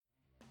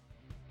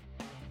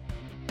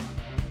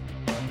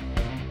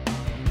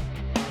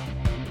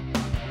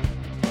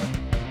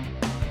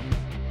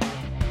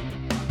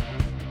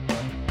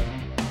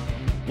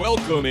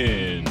Welcome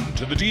in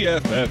to the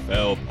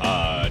DFFL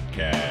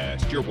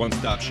podcast, your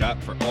one-stop shop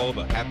for all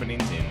the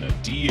happenings in the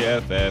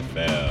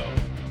DFFL.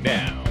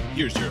 Now,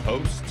 here's your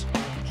hosts,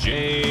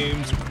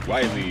 James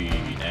Wiley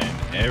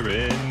and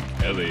Aaron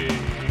Kelly.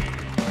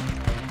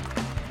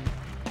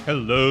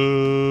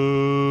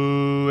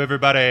 Hello,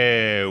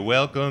 everybody.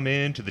 Welcome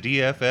into the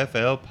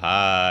DFFL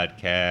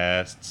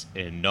podcast's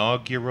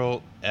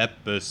inaugural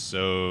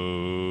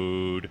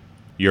episode.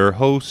 Your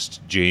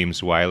host,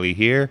 James Wiley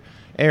here.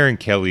 Aaron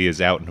Kelly is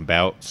out and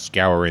about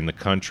scouring the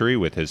country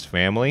with his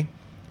family,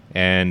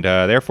 and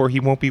therefore he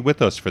won't be with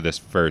us for this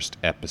first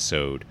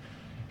episode.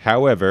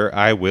 However,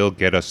 I will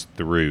get us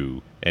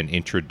through and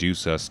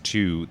introduce us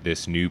to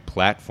this new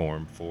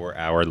platform for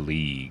our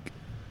league.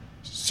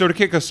 So to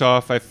kick us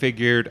off, I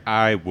figured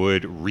I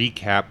would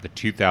recap the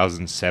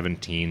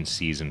 2017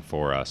 season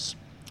for us.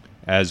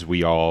 As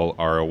we all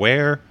are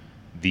aware,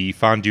 the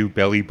Fondue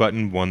Belly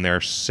Button won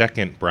their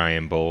second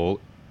Bryan Bowl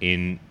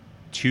in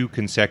 2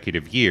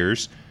 consecutive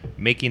years,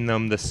 making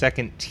them the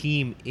second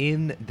team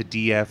in the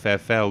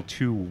DFFL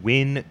to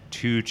win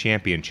 2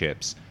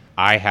 championships.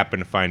 I happen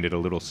to find it a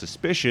little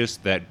suspicious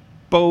that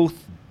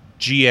both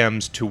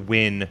GMs to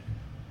win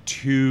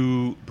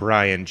 2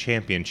 Bryan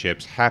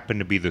championships happen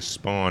to be the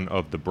spawn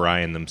of the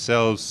Bryan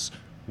themselves,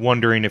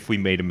 wondering if we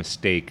made a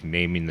mistake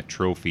naming the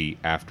trophy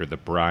after the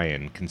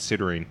Bryan,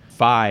 considering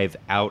 5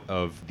 out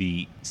of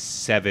the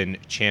 7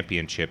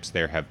 championships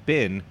there have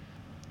been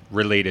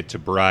related to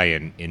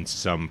Bryan in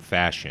some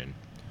fashion.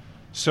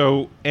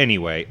 So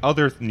anyway,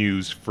 other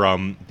news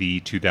from the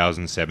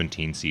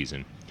 2017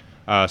 season.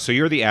 So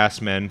You're the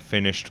Ass Men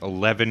finished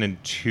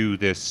 11-2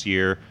 this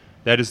year.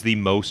 That is the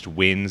most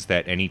wins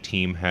that any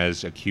team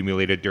has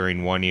accumulated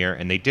during one year,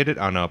 and they did it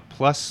on a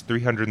plus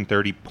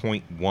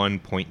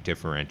 330.1 point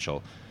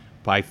differential,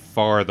 by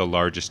far the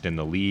largest in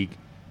the league.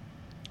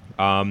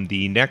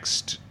 The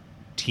next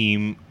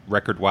team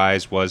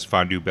record-wise was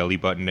Fondue Belly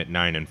Button at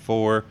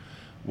 9-4.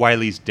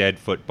 Wiley's Dead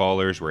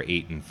Footballers were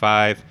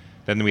 8-5.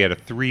 Then we had a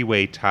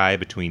 3-way tie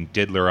between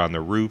Diddler on the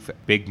Roof,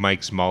 Big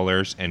Mike's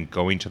Maulers, and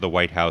Going to the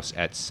White House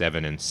at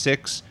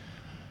 7-6.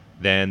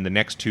 Then the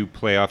next 2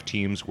 playoff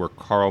teams were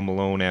Carl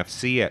Malone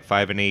FC at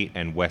 5-8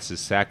 and Wes's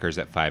Sackers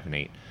at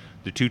 5-8.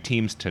 The 2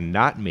 teams to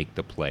not make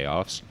the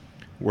playoffs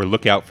were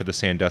Lookout for the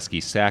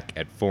Sandusky Sack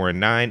at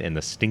 4-9 and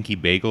the Stinky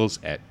Bagels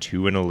at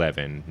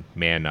 2-11.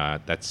 Man,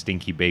 that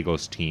Stinky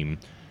Bagels team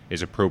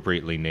is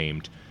appropriately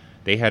named.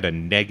 They had a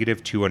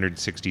negative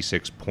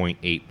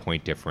 266.8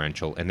 point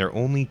differential, and their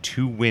only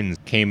 2 wins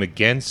came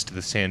against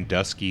the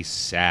Sandusky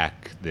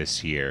Sack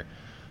this year.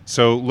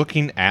 So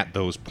looking at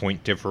those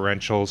point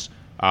differentials,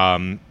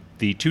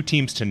 the 2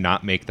 teams to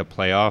not make the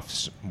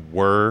playoffs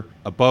were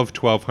above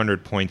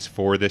 1,200 points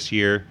for this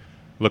year.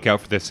 Lookout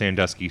for the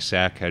Sandusky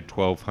Sack had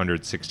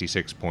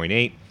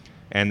 1,266.8,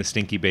 and the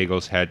Stinky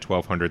Bagels had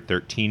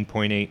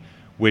 1,213.8,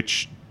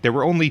 which there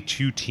were only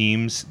 2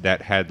 teams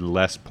that had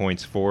less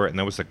points for it, and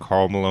that was the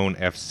Carl Malone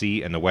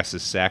FC and the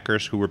Wes's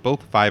Sackers, who were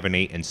both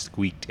 5-8 and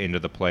squeaked into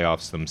the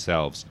playoffs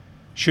themselves.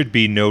 Should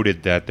be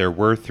noted that there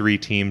were 3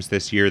 teams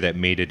this year that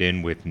made it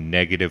in with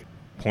negative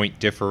point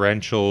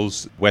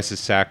differentials: Wes's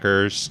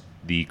Sackers,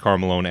 the Carl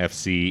Malone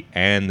FC,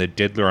 and the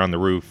Diddler on the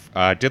Roof.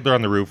 Diddler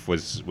on the Roof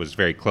was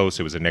very close.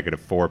 It was a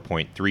negative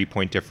 4.3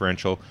 point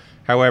differential.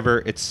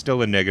 However, it's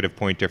still a negative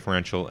point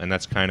differential, and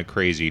that's kind of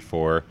crazy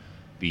for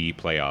the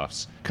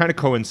playoffs. Kind of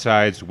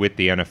coincides with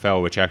the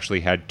NFL, which actually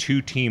had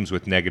 2 teams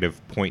with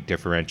negative point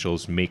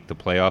differentials make the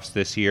playoffs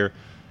this year.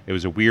 It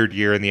was a weird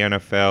year in the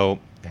NFL.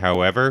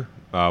 However,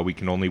 we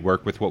can only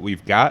work with what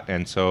we've got,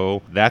 and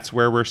so that's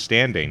where we're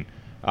standing.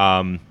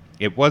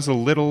 It was a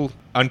little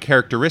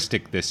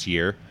uncharacteristic this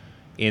year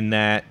in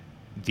that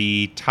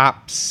the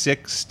top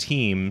 6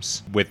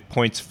 teams with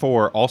points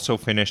for also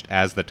finished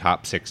as the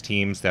top 6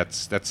 teams.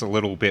 That's a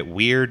little bit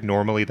weird.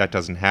 Normally that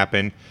doesn't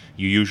happen.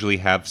 You usually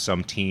have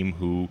some team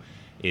who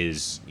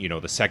is,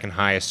 the second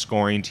highest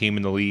scoring team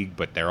in the league,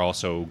 but they're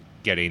also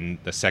getting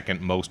the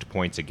second most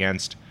points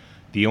against.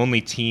 The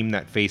only team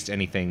that faced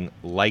anything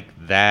like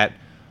that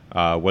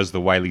was the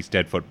Wiley's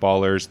Dead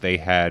Footballers. They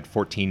had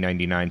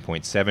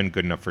 1499.7,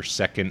 good enough for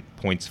second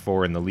points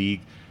for in the league,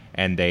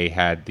 and they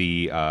had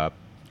the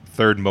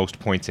third most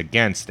points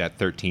against at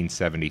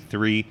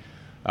 1373,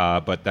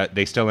 but that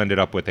they still ended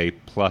up with a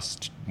plus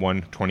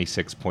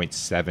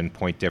 126.7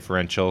 point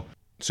differential.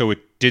 So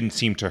it didn't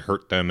seem to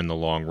hurt them in the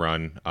long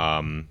run.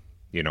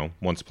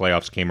 Once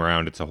playoffs came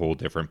around, it's a whole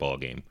different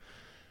ballgame.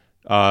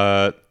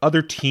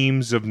 Other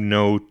teams of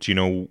note,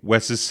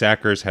 Wes's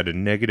Sackers had a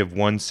negative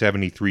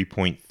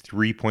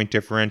 173.3 point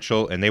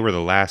differential, and they were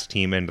the last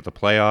team into the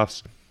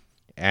playoffs.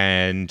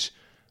 And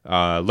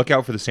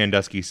Lookout for the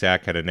Sandusky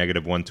Sack had a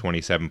negative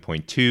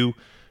 127.2.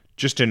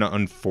 Just an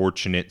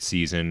unfortunate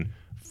season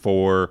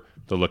for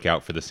the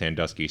Lookout for the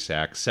Sandusky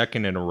Sack.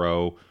 Second in a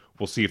row.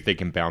 We'll see if they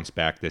can bounce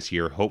back this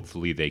year.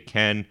 Hopefully they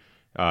can.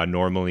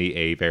 Normally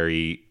a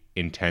very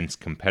intense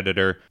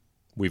competitor.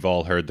 We've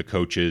all heard the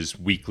coach's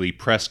weekly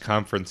press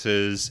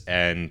conferences,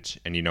 and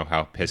you know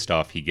how pissed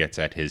off he gets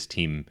at his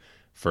team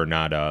for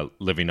not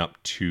living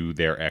up to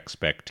their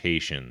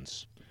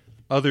expectations.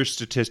 Other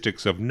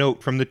statistics of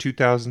note from the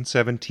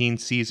 2017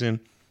 season,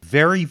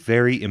 very,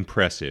 very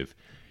impressive.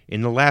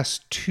 In the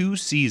last 2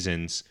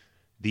 seasons,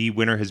 the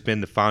winner has been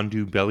the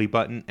Fondue Belly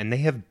Button, and they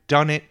have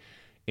done it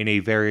in a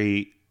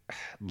very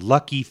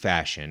lucky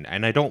fashion.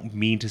 And I don't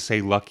mean to say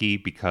lucky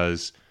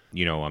because,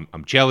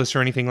 I'm jealous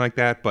or anything like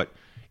that, but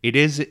it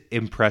is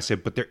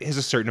impressive. But there is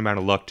a certain amount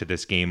of luck to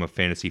this game of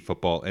fantasy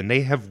football, and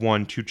they have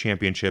won 2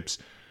 championships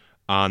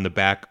on the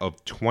back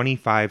of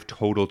 25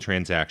 total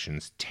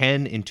transactions,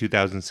 10 in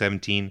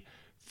 2017,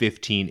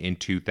 15 in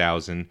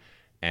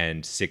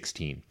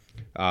 2016.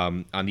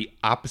 On the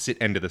opposite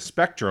end of the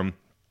spectrum,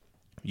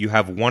 you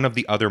have one of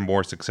the other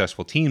more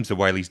successful teams, the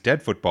Wiley's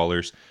Dead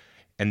Footballers,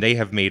 and they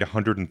have made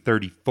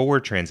 134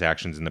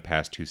 transactions in the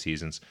past 2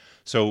 seasons.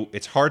 So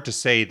it's hard to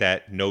say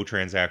that no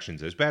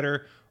transactions is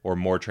better or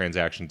more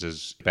transactions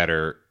is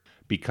better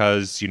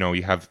because,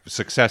 you have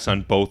success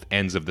on both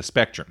ends of the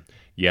spectrum.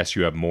 Yes,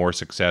 you have more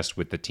success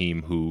with the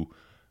team who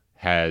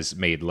has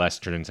made less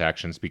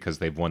transactions because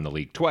they've won the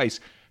league twice.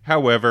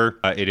 However,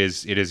 it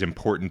is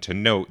important to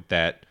note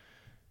that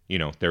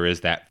there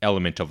is that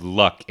element of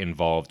luck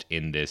involved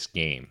in this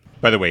game.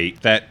 By the way,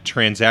 that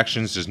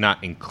transactions does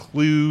not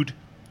include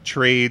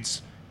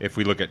trades. If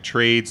we look at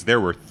trades,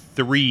 there were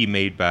 3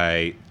 made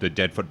by the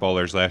Dead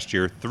Footballers last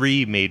year,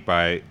 3 made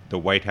by the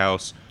White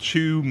House,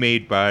 2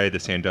 made by the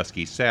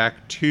Sandusky Sack,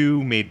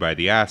 2 made by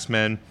the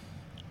Assmen,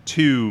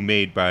 2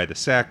 made by the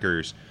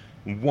Sackers,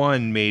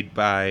 1 made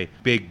by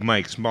Big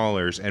Mike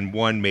Smallers, and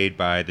 1 made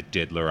by the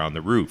Diddler on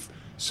the Roof.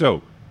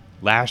 So,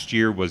 last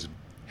year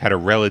had a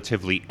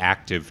relatively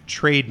active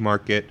trade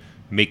market,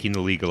 making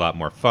the league a lot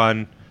more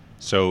fun.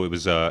 So it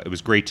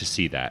was great to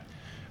see that.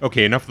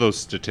 Okay, enough of those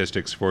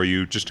statistics for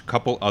you. Just a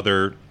couple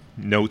other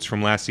notes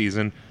from last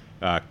season.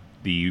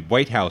 The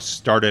White House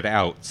started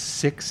out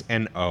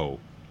 6-0,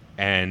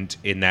 and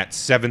in that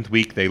 7th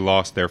week, they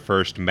lost their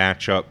first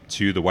matchup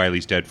to the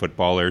Wiley's Dead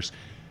Footballers,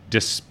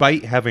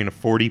 despite having a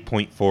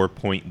 40.4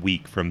 point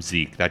week from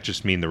Zeke. That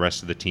just means the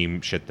rest of the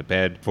team shit the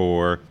bed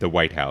for the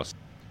White House.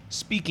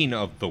 Speaking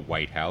of the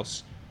White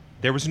House,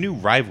 there was a new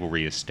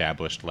rivalry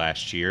established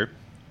last year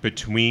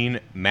between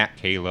Matt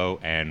Kalo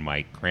and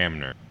Mike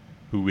Cramner,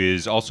 who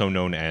is also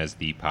known as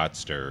the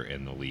Podster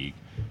in the league.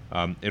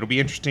 It'll be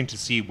interesting to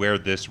see where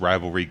this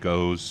rivalry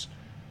goes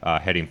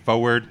heading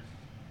forward.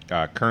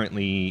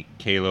 Currently,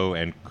 Kalo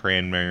and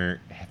Cranmer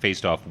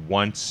faced off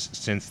once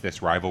since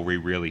this rivalry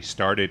really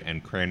started,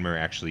 and Cranmer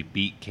actually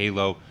beat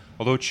Kalo,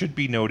 although it should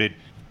be noted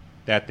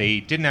that they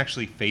didn't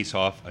actually face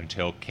off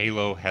until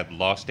Kalo had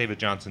lost David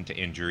Johnson to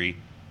injury,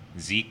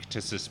 Zeke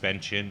to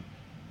suspension,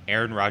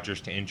 Aaron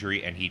Rodgers to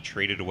injury, and he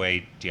traded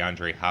away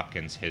DeAndre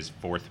Hopkins, his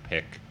 4th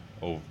pick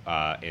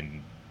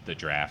in the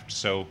draft.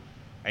 So,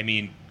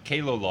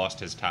 Kalo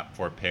lost his top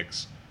 4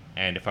 picks,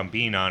 and if I'm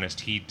being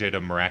honest, he did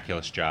a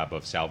miraculous job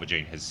of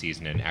salvaging his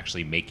season and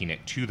actually making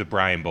it to the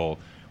Brian Bowl,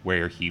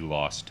 where he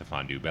lost to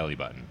Fondue Belly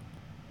Button.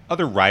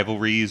 Other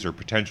rivalries or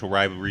potential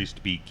rivalries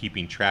to be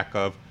keeping track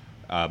of,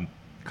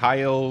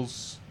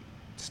 Kyle's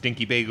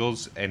Stinky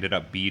Bagels ended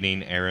up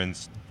beating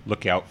Aaron's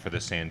Lookout for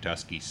the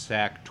Sandusky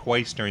Sack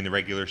twice during the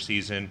regular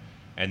season,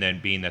 and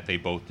then being that they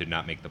both did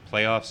not make the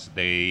playoffs,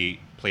 they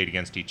played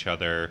against each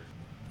other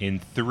in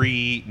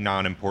 3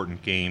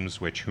 non-important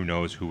games, which who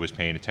knows who was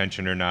paying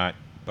attention or not,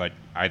 but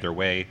either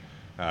way,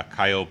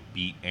 Kyle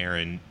beat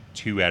Aaron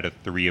 2 out of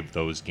 3 of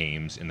those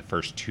games in the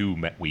first 2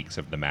 weeks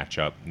of the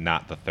matchup,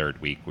 not the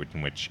 3rd week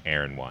in which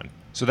Aaron won.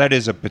 So that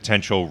is a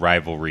potential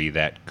rivalry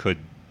that could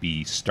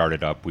be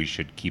started up. We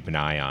should keep an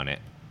eye on it.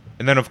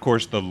 And then, of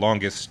course, the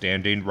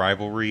longest-standing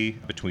rivalry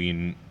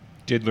between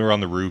Diddler on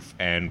the Roof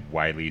and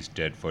Wiley's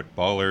Dead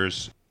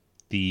Footballers.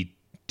 The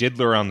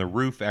Diddler on the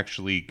Roof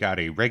actually got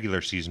a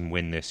regular season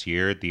win this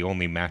year, the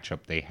only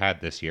matchup they had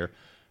this year,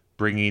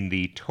 bringing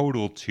the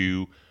total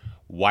to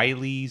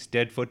Wiley's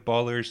Dead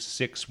Footballers'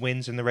 6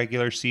 wins in the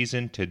regular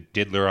season to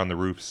Diddler on the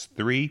Roof's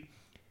 3.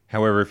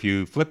 However, if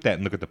you flip that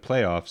and look at the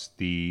playoffs,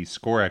 the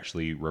score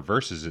actually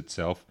reverses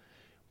itself,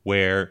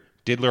 where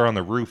Diddler on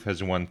the Roof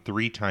has won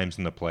 3 times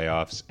in the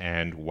playoffs,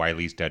 and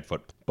Wiley's Dead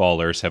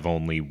Footballers have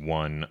only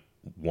won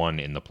 1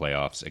 in the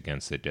playoffs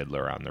against the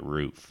Diddler on the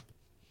Roof.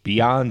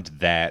 Beyond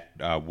that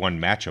one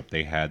matchup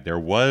they had, there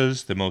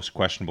was the most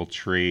questionable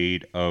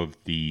trade of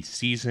the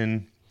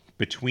season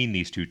between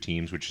these 2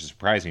 teams, which is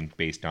surprising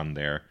based on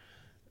their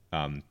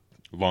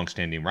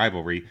long-standing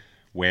rivalry,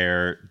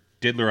 where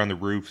Diddler on the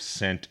Roof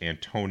sent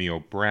Antonio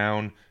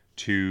Brown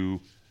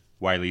to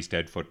Wiley's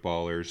Dead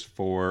Footballers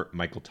for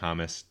Michael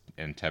Thomas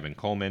and Tevin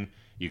Coleman.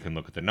 You can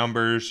look at the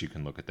numbers, you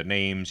can look at the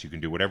names, you can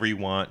do whatever you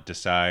want,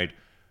 decide,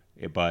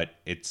 but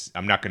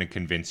I'm not going to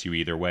convince you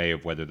either way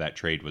of whether that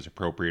trade was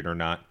appropriate or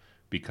not,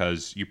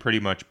 because you pretty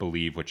much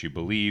believe what you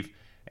believe,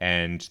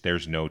 and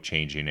there's no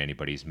changing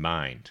anybody's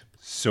mind.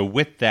 So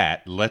with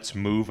that, let's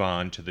move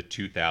on to the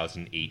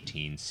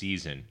 2018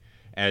 season.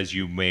 As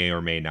you may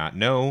or may not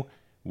know,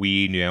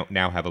 we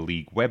now have a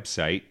league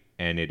website,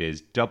 and it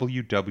is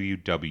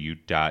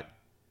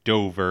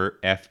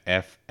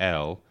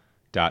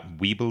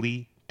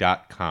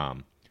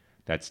www.doverffl.weebly.com.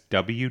 That's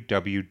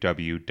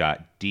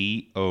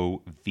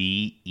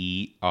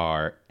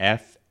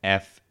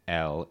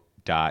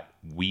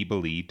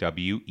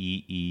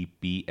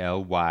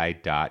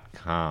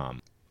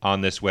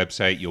On this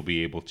website, you'll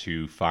be able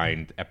to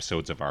find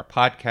episodes of our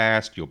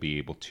podcast. You'll be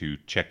able to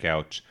check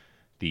out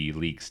the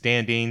league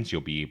standings.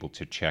 You'll be able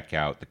to check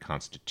out the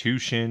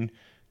Constitution.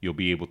 You'll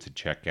be able to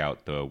check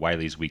out the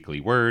Wiley's Weekly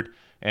Word,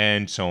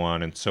 and so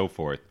on and so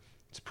forth.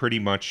 It's pretty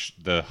much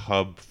the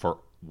hub for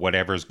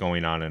whatever's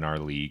going on in our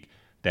league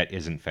that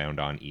isn't found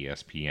on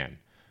ESPN.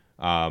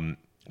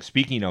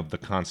 Speaking of the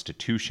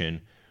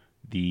Constitution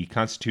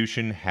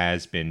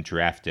has been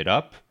drafted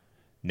up.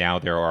 Now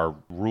there are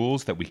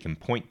rules that we can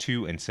point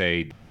to and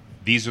say,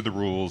 these are the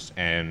rules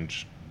and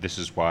this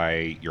is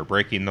why you're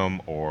breaking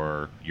them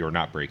or you're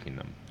not breaking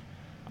them.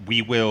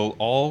 We will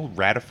all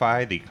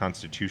ratify the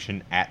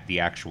Constitution at the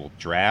actual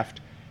draft.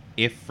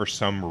 If for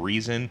some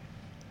reason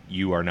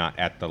you are not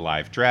at the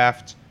live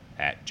draft,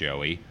 at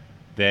Joey,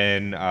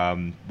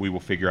 then we will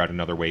figure out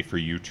another way for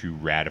you to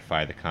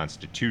ratify the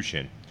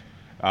Constitution.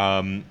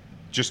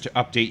 Just to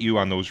update you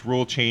on those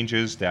rule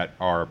changes that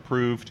are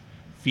approved,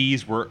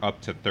 fees were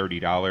up to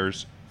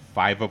 $30,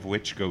 $5 of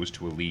which goes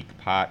to a league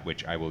pot,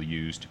 which I will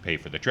use to pay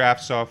for the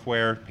draft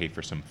software, pay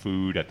for some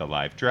food at the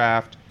live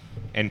draft,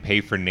 and pay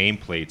for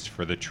nameplates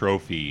for the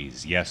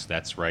trophies. Yes,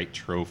 that's right,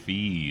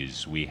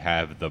 trophies. We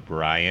have the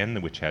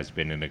Brian, which has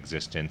been in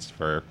existence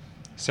for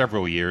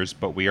several years,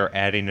 but we are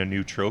adding a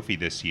new trophy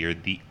this year,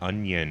 the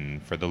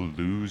Onion, for the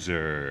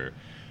loser.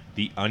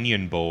 The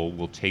Onion Bowl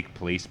will take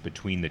place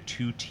between the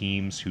two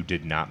teams who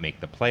did not make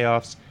the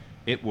playoffs.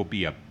 It will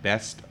be a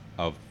best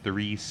of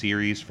 3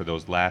 series for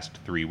those last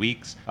 3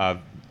 weeks,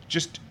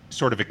 just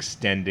sort of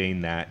extending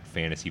that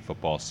fantasy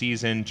football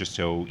season, just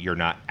so you're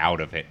not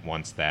out of it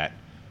once that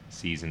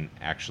season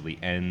actually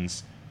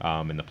ends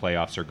and the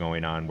playoffs are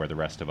going on, where the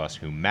rest of us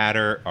who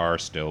matter are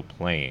still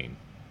playing.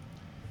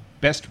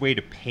 Best way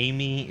to pay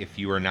me if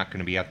you are not going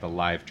to be at the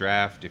live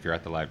draft. If you're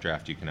at the live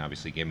draft, you can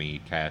obviously give me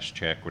cash,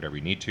 check, whatever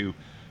you need to.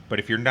 But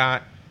if you're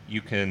not,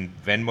 you can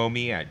Venmo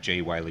me at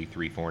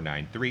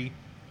jwiley3493.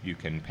 You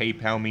can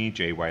PayPal me,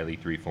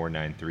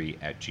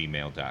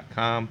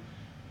 jwiley3493@gmail.com.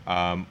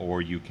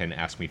 Or you can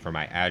ask me for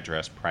my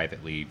address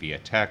privately via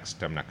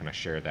text. I'm not going to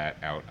share that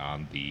out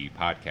on the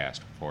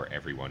podcast for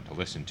everyone to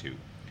listen to.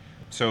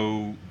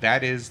 So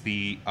that is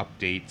the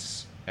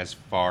updates as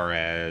far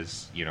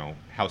as,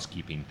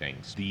 housekeeping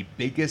things. The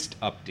biggest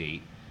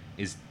update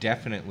is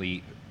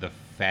definitely the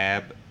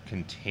FAB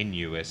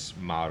continuous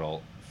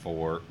model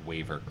for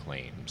waiver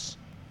claims.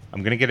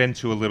 I'm going to get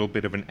into a little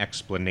bit of an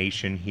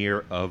explanation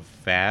here of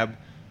FAB,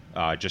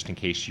 just in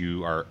case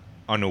you are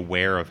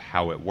unaware of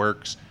how it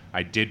works.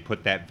 I did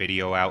put that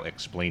video out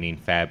explaining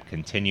FAB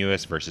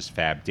Continuous versus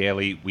FAB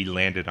Daily. We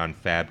landed on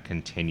FAB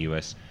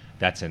Continuous.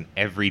 That's an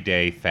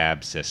everyday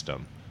FAB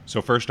system.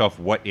 So first off,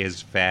 what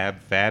is FAB?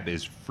 FAB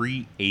is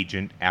Free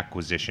Agent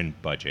Acquisition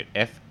Budget,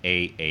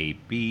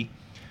 FAAB.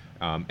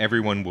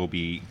 Everyone will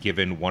be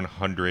given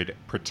 $100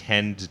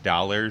 pretend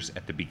dollars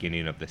at the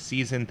beginning of the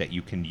season that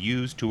you can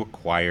use to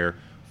acquire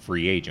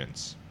free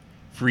agents.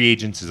 Free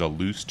agents is a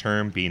loose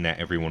term, being that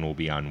everyone will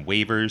be on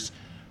waivers.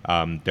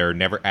 They're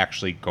never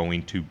actually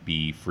going to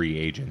be free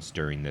agents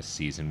during this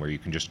season where you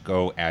can just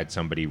go add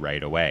somebody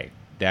right away.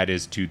 That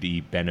is to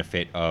the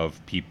benefit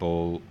of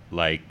people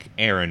like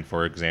Aaron,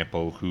 for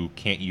example, who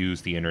can't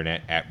use the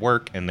internet at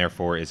work and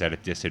therefore is at a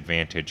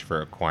disadvantage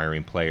for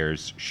acquiring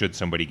players should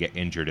somebody get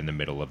injured in the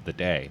middle of the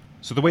day.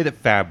 So the way that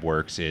FAB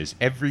works is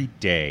every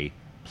day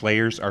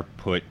players are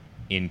put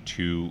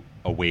into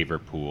a waiver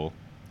pool,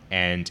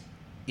 and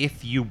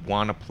if you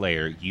want a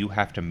player, you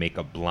have to make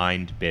a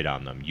blind bid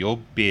on them.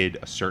 You'll bid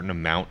a certain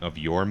amount of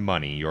your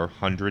money, your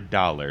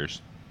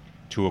 $100,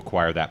 to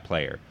acquire that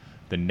player.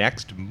 The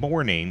next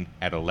morning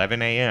at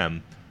 11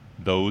 a.m.,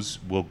 those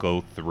will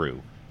go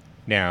through.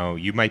 Now,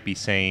 you might be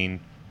saying,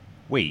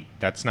 wait,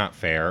 that's not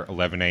fair.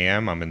 11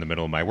 a.m., I'm in the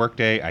middle of my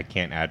workday. I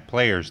can't add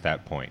players at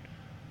that point.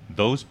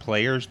 Those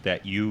players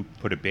that you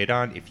put a bid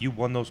on, if you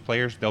won those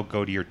players, they'll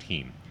go to your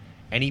team.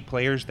 Any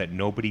players that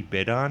nobody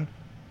bid on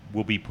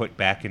will be put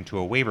back into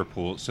a waiver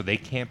pool, so they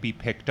can't be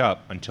picked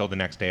up until the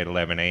next day at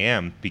 11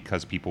 a.m.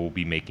 because people will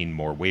be making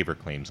more waiver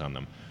claims on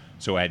them.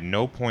 So at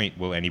no point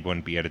will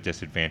anyone be at a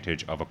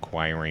disadvantage of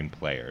acquiring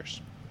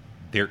players.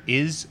 There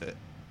is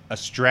a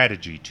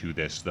strategy to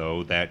this,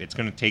 though, that it's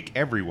going to take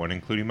everyone,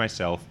 including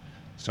myself,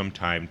 some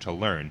time to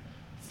learn.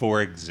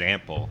 For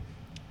example,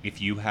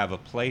 if you have a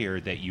player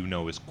that you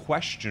know is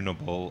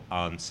questionable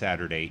on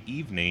Saturday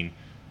evening,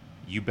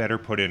 you better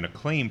put in a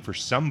claim for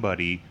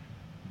somebody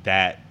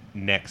that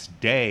next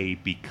day,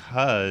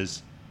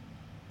 because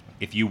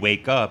if you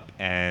wake up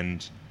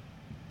and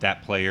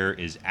that player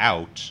is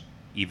out,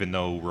 even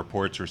though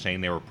reports were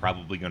saying they were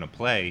probably going to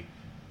play,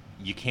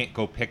 you can't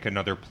go pick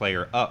another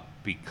player up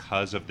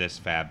because of this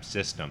FAB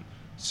system.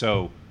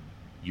 So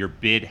your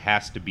bid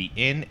has to be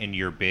in, and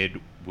your bid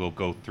will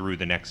go through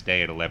the next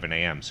day at 11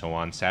 a.m. So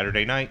on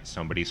Saturday night,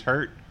 somebody's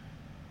hurt,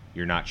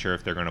 you're not sure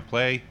if they're going to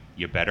play,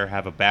 you better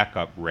have a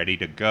backup ready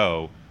to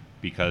go,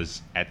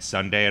 because at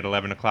Sunday at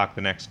 11 o'clock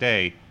the next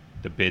day,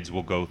 The bids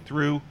will go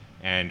through,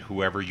 and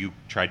whoever you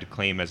tried to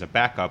claim as a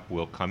backup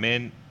will come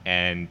in,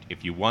 and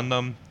if you won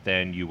them,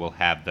 then you will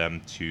have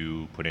them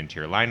to put into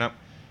your lineup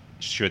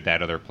should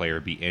that other player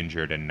be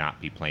injured and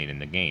not be playing in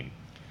the game.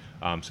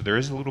 So there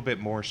is a little bit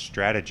more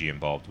strategy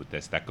involved with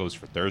this. That goes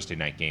for Thursday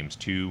night games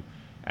too,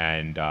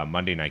 and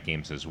Monday night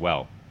games as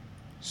well.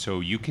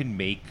 So you can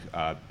make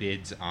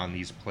bids on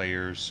these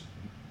players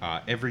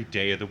every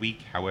day of the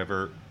week.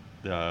 However,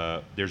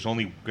 there's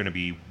only going to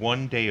be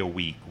one day a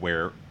week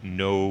where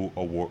no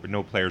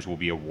players will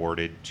be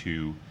awarded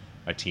to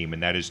a team,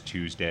 and that is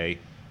Tuesday.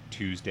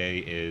 Tuesday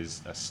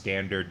is a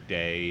standard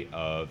day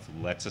of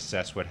let's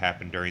assess what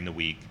happened during the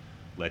week.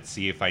 Let's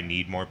see if I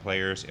need more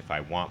players, if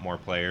I want more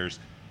players,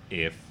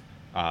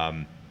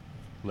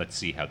 let's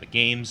see how the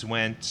games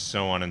went,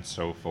 so on and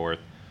so forth.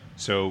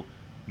 So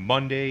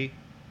Monday,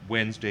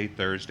 Wednesday,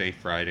 Thursday,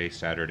 Friday,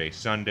 Saturday,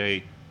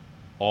 Sunday,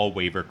 all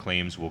waiver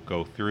claims will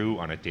go through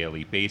on a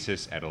daily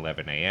basis at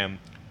 11 a.m.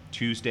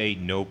 Tuesday,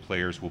 no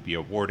players will be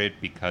awarded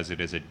because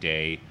it is a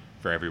day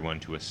for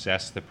everyone to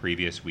assess the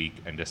previous week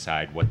and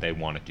decide what they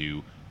want to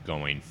do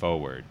going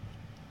forward.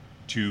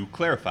 To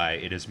clarify,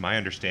 it is my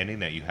understanding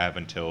that you have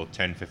until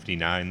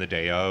 10:59 the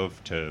day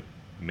of to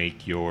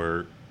make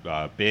your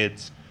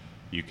bids.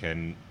 You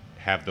can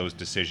have those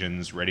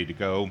decisions ready to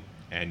go,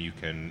 and you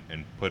can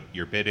put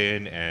your bid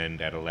in,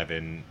 and at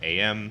 11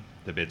 a.m.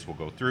 the bids will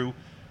go through.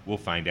 We'll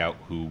find out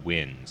who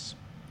wins.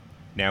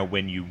 Now,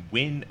 when you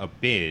win a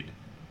bid,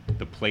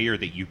 the player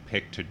that you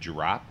pick to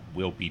drop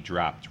will be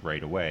dropped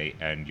right away,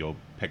 and you'll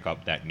pick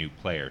up that new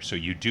player. So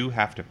you do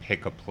have to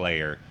pick a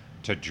player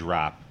to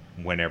drop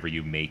whenever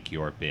you make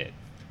your bid,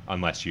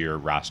 unless your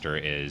roster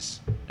is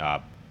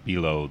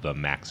below the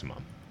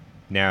maximum.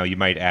 Now, you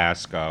might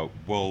ask,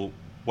 well,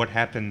 what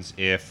happens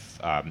if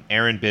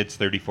Aaron bids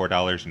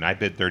 $34 and I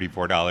bid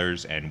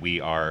 $34 and we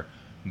are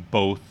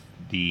both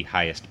the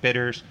highest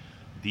bidders?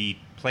 The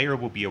player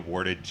will be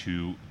awarded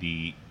to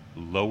the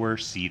lower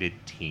seeded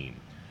team.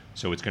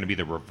 So it's going to be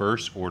the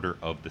reverse order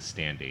of the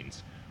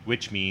standings,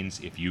 which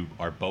means if you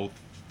are both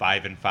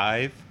 5 and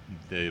 5,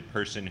 the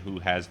person who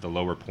has the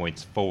lower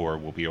points for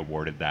will be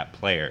awarded that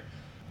player.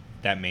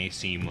 That may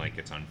seem like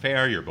it's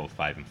unfair. You're both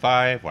 5 and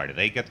 5. Why do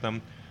they get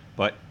them?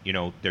 But,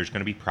 there's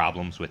going to be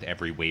problems with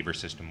every waiver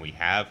system we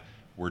have.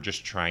 We're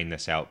just trying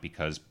this out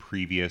because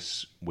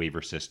previous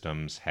waiver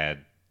systems had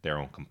their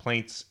own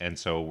complaints, and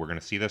so we're going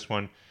to see this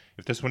one.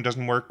 If this one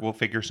doesn't work, we'll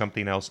figure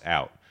something else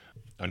out.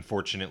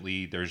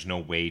 Unfortunately, there's no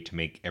way to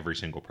make every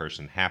single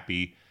person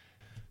happy.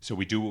 So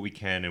we do what we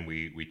can, and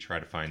we try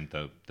to find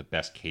the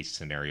best case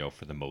scenario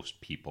for the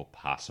most people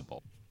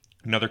possible.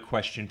 Another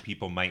question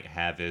people might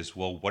have is,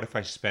 well, what if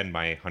I spend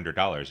my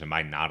 $100? Am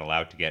I not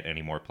allowed to get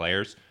any more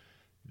players?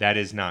 That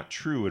is not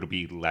true. It'll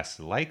be less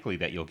likely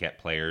that you'll get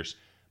players,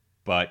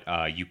 but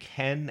you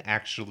can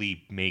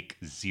actually make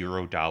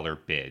 $0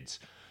 bids.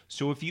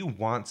 So if you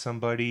want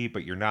somebody,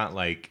 but you're not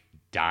like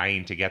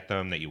dying to get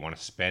them, that you want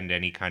to spend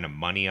any kind of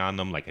money on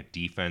them, like a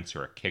defense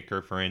or a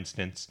kicker, for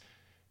instance,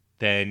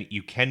 then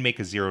you can make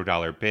a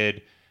 $0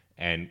 bid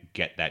and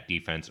get that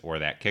defense or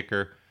that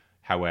kicker.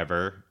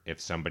 However,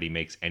 if somebody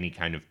makes any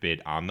kind of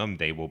bid on them,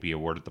 they will be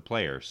awarded the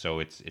player. So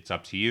it's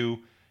up to you.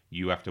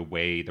 You have to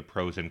weigh the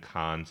pros and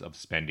cons of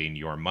spending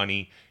your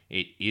money.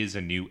 It is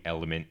a new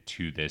element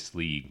to this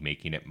league,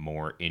 making it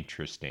more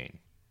interesting,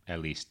 at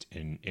least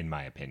in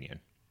my opinion.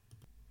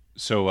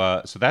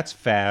 So that's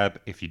fab.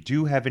 If you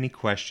do have any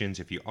questions,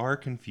 if you are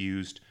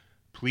confused,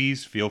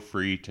 please feel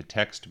free to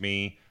text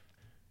me.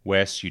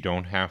 Wes, you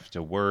don't have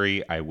to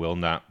worry. I will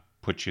not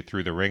put you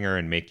through the ringer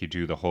and make you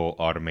do the whole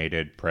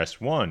automated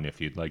press 1 if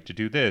you'd like to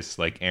do this,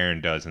 like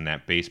Aaron does in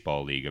that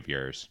baseball league of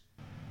yours.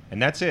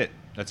 And that's it.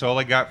 That's all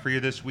I got for you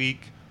this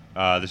week.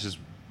 This is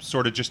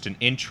sort of just an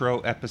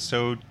intro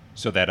episode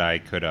so that I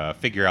could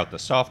figure out the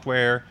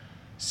software,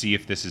 see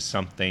if this is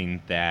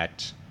something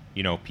that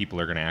people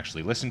are going to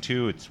actually listen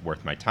to. It's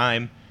worth my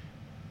time.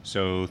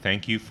 So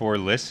thank you for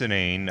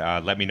listening.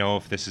 Let me know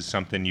if this is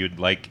something you'd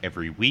like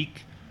every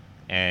week,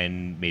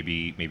 and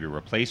maybe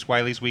replace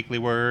Wiley's Weekly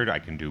Word. I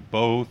can do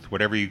both.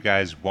 Whatever you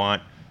guys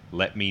want,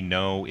 let me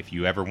know. If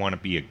you ever want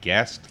to be a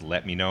guest,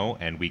 let me know,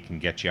 and we can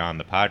get you on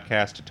the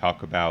podcast to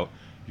talk about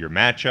your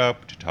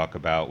matchup, to talk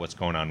about what's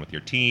going on with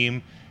your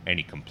team,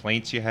 any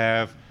complaints you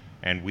have,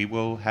 and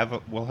we'll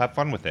have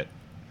fun with it.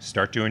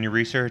 Start doing your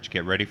research.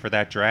 Get ready for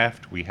that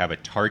draft. We have a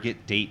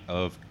target date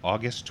of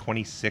August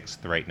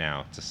 26th right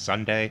now. It's a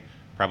Sunday,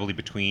 probably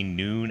between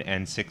noon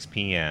and 6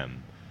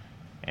 p.m.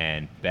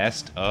 And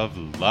best of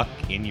luck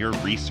in your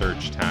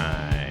research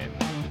time.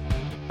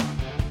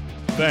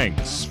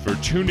 Thanks for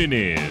tuning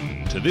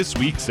in to this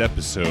week's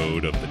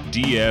episode of the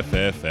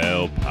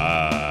DFFL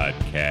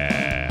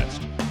podcast.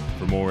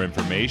 For more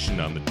information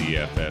on the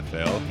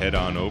DFFL, head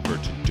on over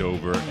to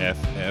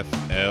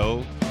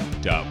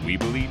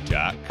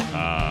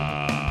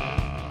doverffl.weebly.com.